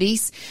priestly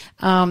duties.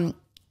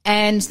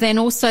 And then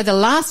also the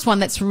last one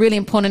that's really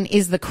important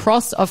is the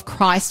cross of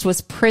Christ was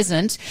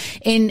present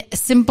in a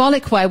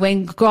symbolic way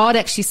when God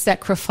actually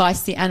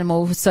sacrificed the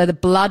animal. So the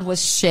blood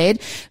was shed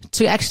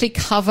to actually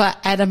cover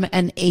Adam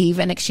and Eve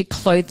and actually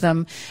clothe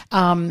them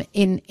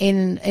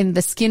in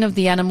the skin of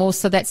the animal.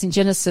 So that's in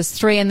Genesis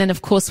 3. And then,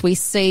 of course, we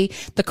see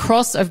the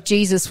cross of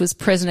Jesus was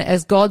present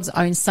as God's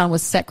own son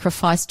was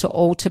sacrificed to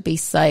all to be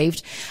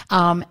saved.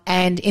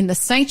 And in the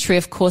sanctuary,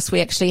 of course,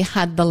 we actually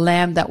had the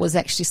lamb that was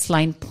actually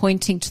slain,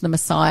 pointing to the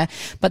Messiah.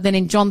 But then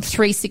in John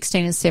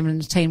 3:16 and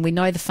 17, we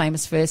know the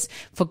famous verse,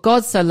 "For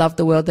God so loved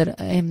the world that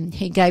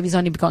he gave his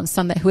only begotten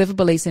son, that whoever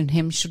believes in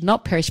him should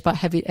not perish but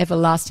have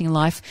everlasting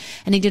life.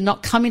 And he did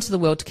not come into the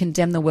world to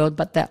condemn the world,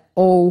 but that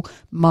all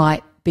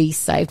might be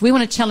saved." We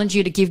want to challenge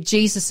you to give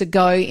Jesus a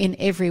go in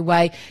every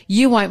way.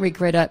 You won't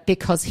regret it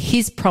because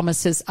his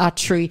promises are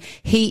true.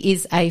 He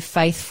is a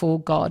faithful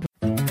God.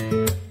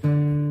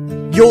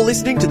 You're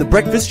listening to the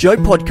Breakfast Show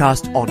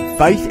podcast on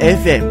Faith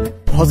FM.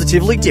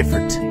 Positively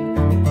different.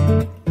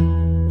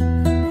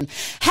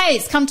 Hey,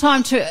 it's come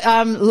time to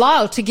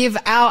Lyle to give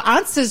our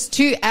answers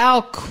to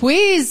our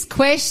quiz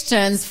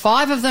questions.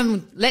 5 of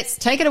them. Let's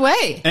take it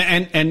away.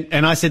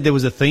 And I said there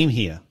was a theme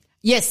here.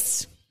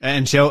 Yes.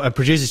 And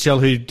producer Shell,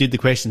 who did the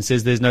question,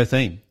 says there's no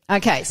theme.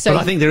 Okay, so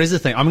but I think there is a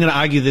theme. I'm going to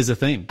argue there's a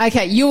theme.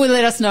 Okay, you will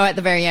let us know at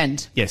the very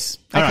end. Yes.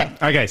 All right.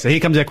 Okay, so here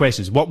comes our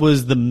questions. What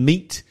was the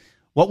meat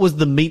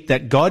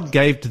that God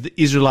gave to the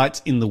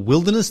Israelites in the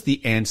wilderness?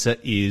 The answer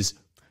is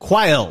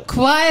quail.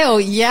 Quail,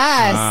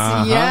 yes,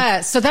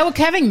 yeah. So they were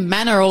having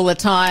manna all the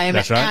time.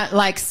 That's right.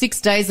 Like 6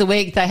 days a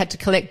week, they had to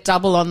collect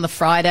double on the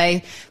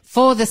Friday.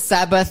 For the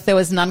Sabbath, there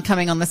was none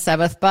coming on the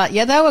Sabbath. But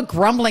yeah, they were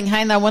grumbling,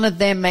 hey, and they wanted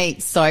their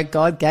meat. So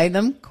God gave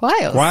them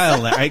quails.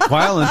 Quail. They ate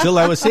quail until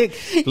they were sick.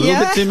 A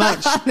little bit too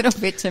much. A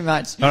little bit too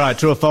much. All right,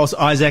 true or false?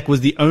 Isaac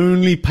was the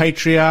only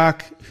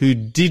patriarch who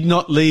did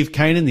not leave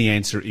Canaan. The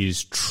answer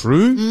is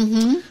true.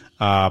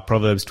 Mm-hmm.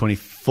 Proverbs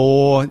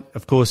 24.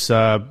 Of course,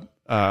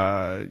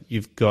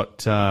 you've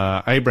got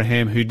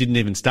Abraham, who didn't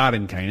even start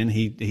in Canaan.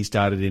 He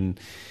started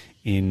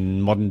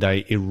in modern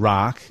day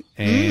Iraq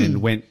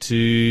and went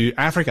to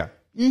Africa.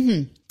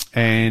 Mm-hmm.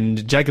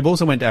 And Jacob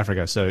also went to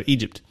Africa, so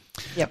Egypt.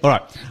 Yep. All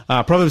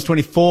right. Proverbs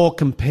 24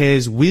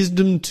 compares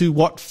wisdom to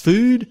what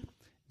food?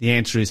 The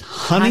answer is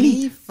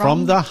honey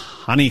from the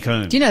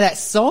honeycomb. Do you know that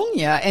song?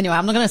 Yeah. Anyway,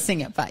 I'm not going to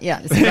sing it, but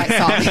yeah, it's a great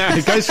song.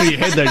 It goes through your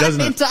head though,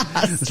 doesn't it? It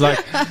does.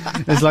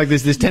 It's like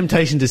there's this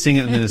temptation to sing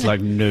it, and then it's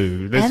like,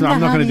 no, I'm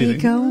not going to do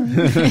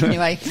that.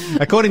 Anyway.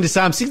 According to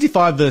Psalm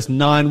 65 verse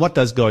 9, what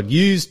does God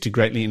use to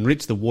greatly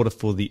enrich the water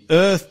for the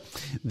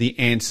earth? The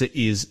answer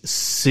is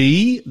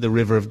C, the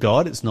river of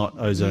God. It's not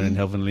ozone and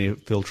heavenly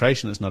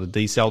filtration. It's not a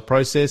desal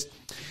process.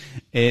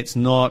 It's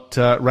not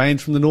rain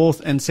from the north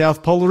and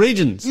south polar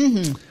regions.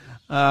 Mm-hmm.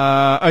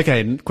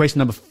 Okay, question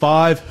number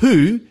 5.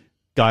 Who,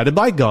 guided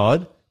by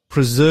God,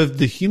 preserved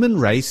the human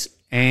race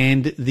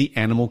and the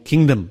animal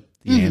kingdom?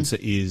 The answer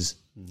is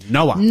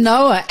Noah.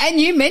 Noah. And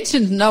you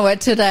mentioned Noah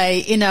today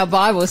in our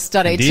Bible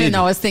study too. And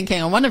I was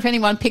thinking, I wonder if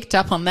anyone picked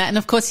up on that. And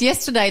of course,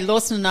 yesterday,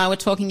 Lawson and I were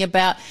talking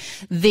about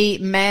the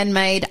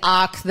man-made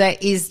ark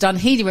that is done.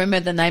 He didn't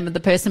remember the name of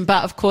the person,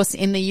 but of course,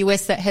 in the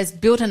US that has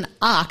built an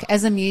ark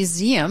as a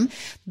museum,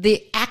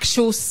 the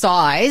actual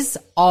size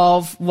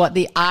of what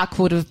the ark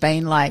would have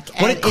been like.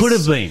 What it could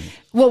have been.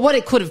 Well, what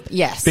it could have,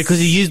 yes. Because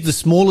he used the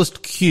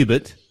smallest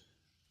cubit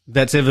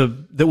that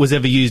was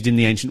ever used in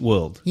the ancient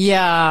world.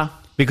 Yeah.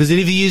 Because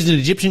if he used an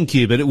Egyptian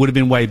cubit, it would have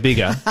been way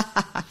bigger.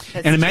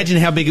 And imagine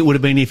how big it would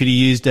have been if he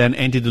used an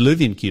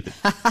antediluvian cubit.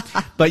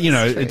 But, you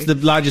know, it's the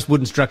largest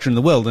wooden structure in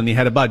the world, and he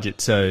had a budget,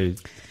 so...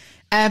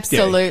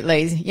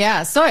 Absolutely.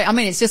 Yeah. So, I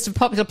mean, it's just a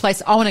popular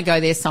place. I want to go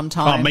there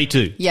sometime. Oh, me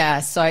too. Yeah.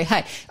 So,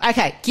 hey,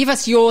 okay, give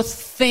us your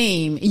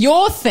theme.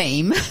 Your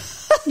theme.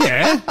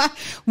 Yeah.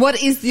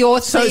 What is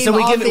your theme? So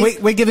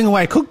we're giving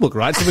away a cookbook,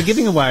 right? So we're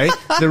giving away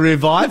the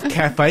Revive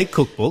Cafe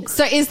cookbook.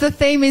 So the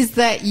theme is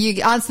that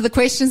you answer the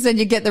questions and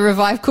you get the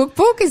Revive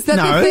cookbook? Is that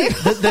the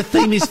theme? the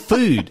theme is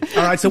food.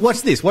 All right, so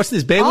watch this.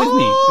 Bear with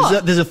me.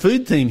 There's a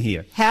food theme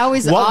here. How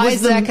is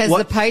Isaac as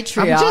the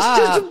patriarch?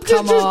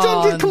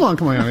 Come on.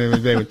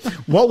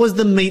 What was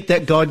the meat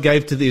that God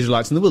gave to the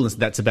Israelites in the wilderness?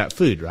 That's about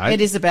food, right?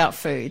 It is about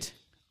food.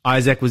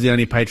 Isaac was the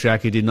only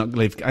patriarch who did not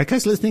leave. Okay,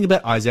 so let's think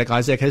about Isaac.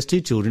 Isaac has 2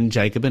 children,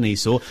 Jacob and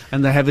Esau,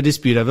 and they have a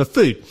dispute over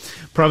food.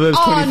 Proverbs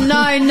 20. No.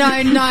 That's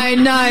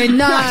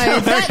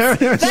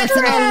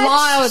a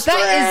Lyle.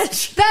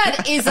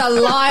 That is a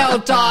Lyle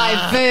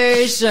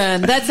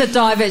diversion. That's a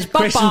diversion.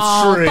 Question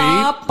 3.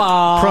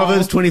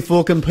 Proverbs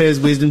 24 compares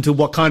wisdom to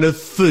what kind of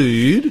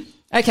food?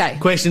 Okay.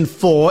 Question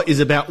 4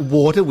 is about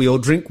water. We all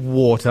drink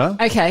water.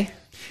 Okay.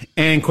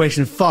 And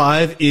question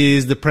 5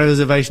 is the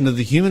preservation of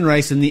the human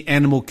race and the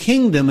animal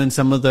kingdom, and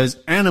some of those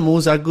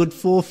animals are good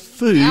for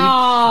food.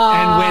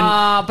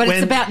 But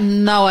it's about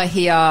Noah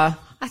here.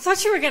 I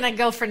thought you were going to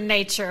go for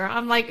nature.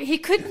 I'm like, he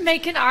could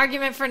make an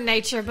argument for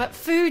nature, but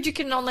food you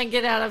can only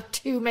get out of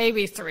 2,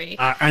 maybe 3.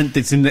 And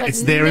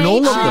it's there in all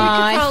of them. You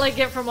can probably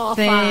get from all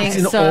 5. It's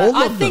in all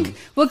I of think them.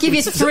 we'll give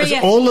you 3.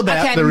 It's all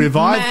about the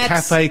Revive Matt.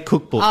 Cafe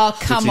cookbook. Oh,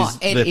 come which on.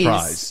 Is the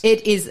prize.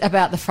 It is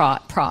about the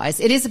prize.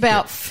 It is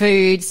about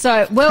food.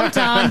 So well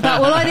done,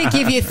 but we'll only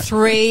give you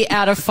 3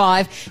 out of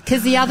 5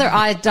 because the other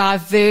are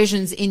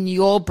diversions in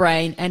your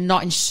brain and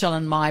not in Shell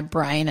and my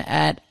brain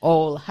at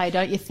all. Hey,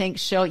 don't you think,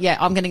 Shell? Yeah,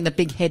 I'm getting the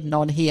big head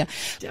nod here.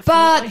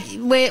 Definitely.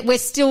 But we're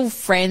still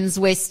friends.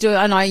 We're still,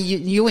 I know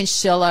you and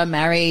Shell are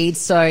married,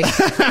 so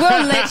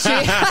we'll let you.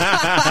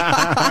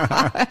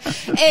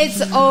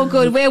 It's all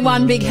good. We're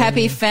one big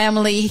happy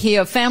family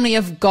here, family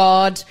of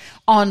God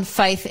on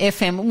Faith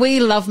FM. We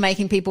love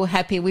making people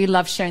happy. We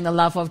love sharing the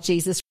love of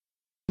Jesus.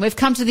 We've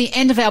come to the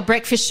end of our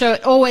breakfast show.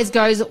 It always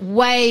goes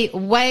way,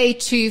 way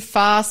too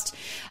fast.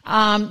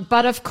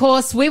 But of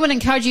course, we would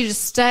encourage you to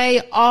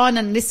stay on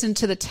and listen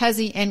to the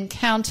Tassie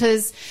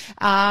Encounters.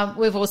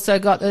 We've also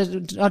got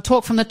a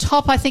talk from the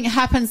top, I think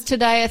happens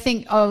today,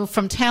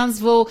 from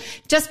Townsville.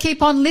 Just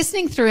keep on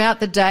listening throughout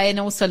the day and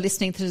also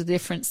listening to the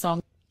different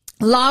songs.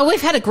 Lyle,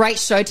 we've had a great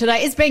show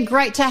today. It's been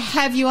great to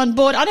have you on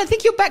board. I don't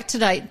think you're back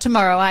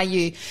tomorrow, are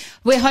you?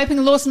 We're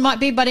hoping Lawson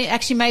might be, but it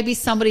actually may be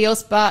somebody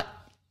else, but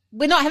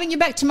we're not having you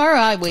back tomorrow,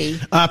 are we?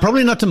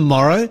 Probably not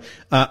tomorrow.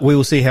 We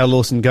will see how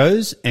Lawson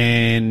goes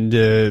and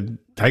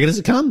take it as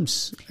it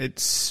comes.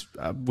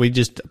 We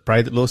just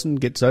pray that Lawson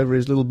gets over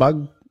his little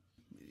bug.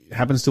 It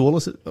happens to all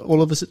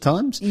of us at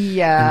times.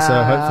 Yeah. And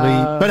so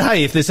hopefully, but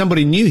hey, if there's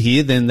somebody new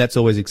here, then that's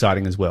always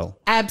exciting as well.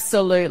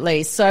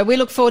 Absolutely. So we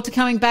look forward to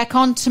coming back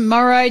on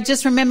tomorrow.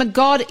 Just remember,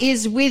 God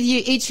is with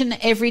you each and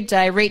every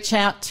day. Reach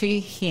out to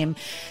Him.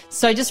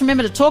 So just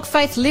remember to talk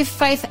faith, live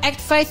faith, act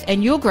faith,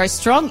 and you'll grow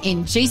strong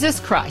in Jesus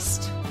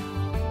Christ.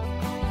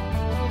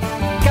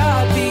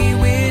 God be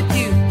with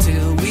you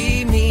till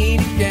we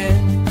meet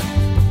again.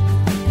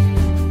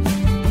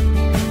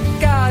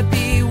 God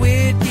be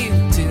with you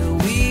till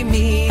we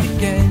meet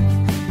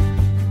again.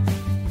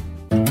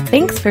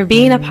 Thanks for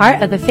being a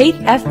part of the Faith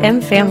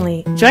FM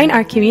family. Join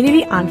our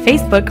community on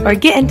Facebook or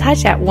get in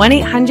touch at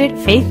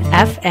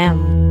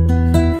 1-800-FAITH-FM.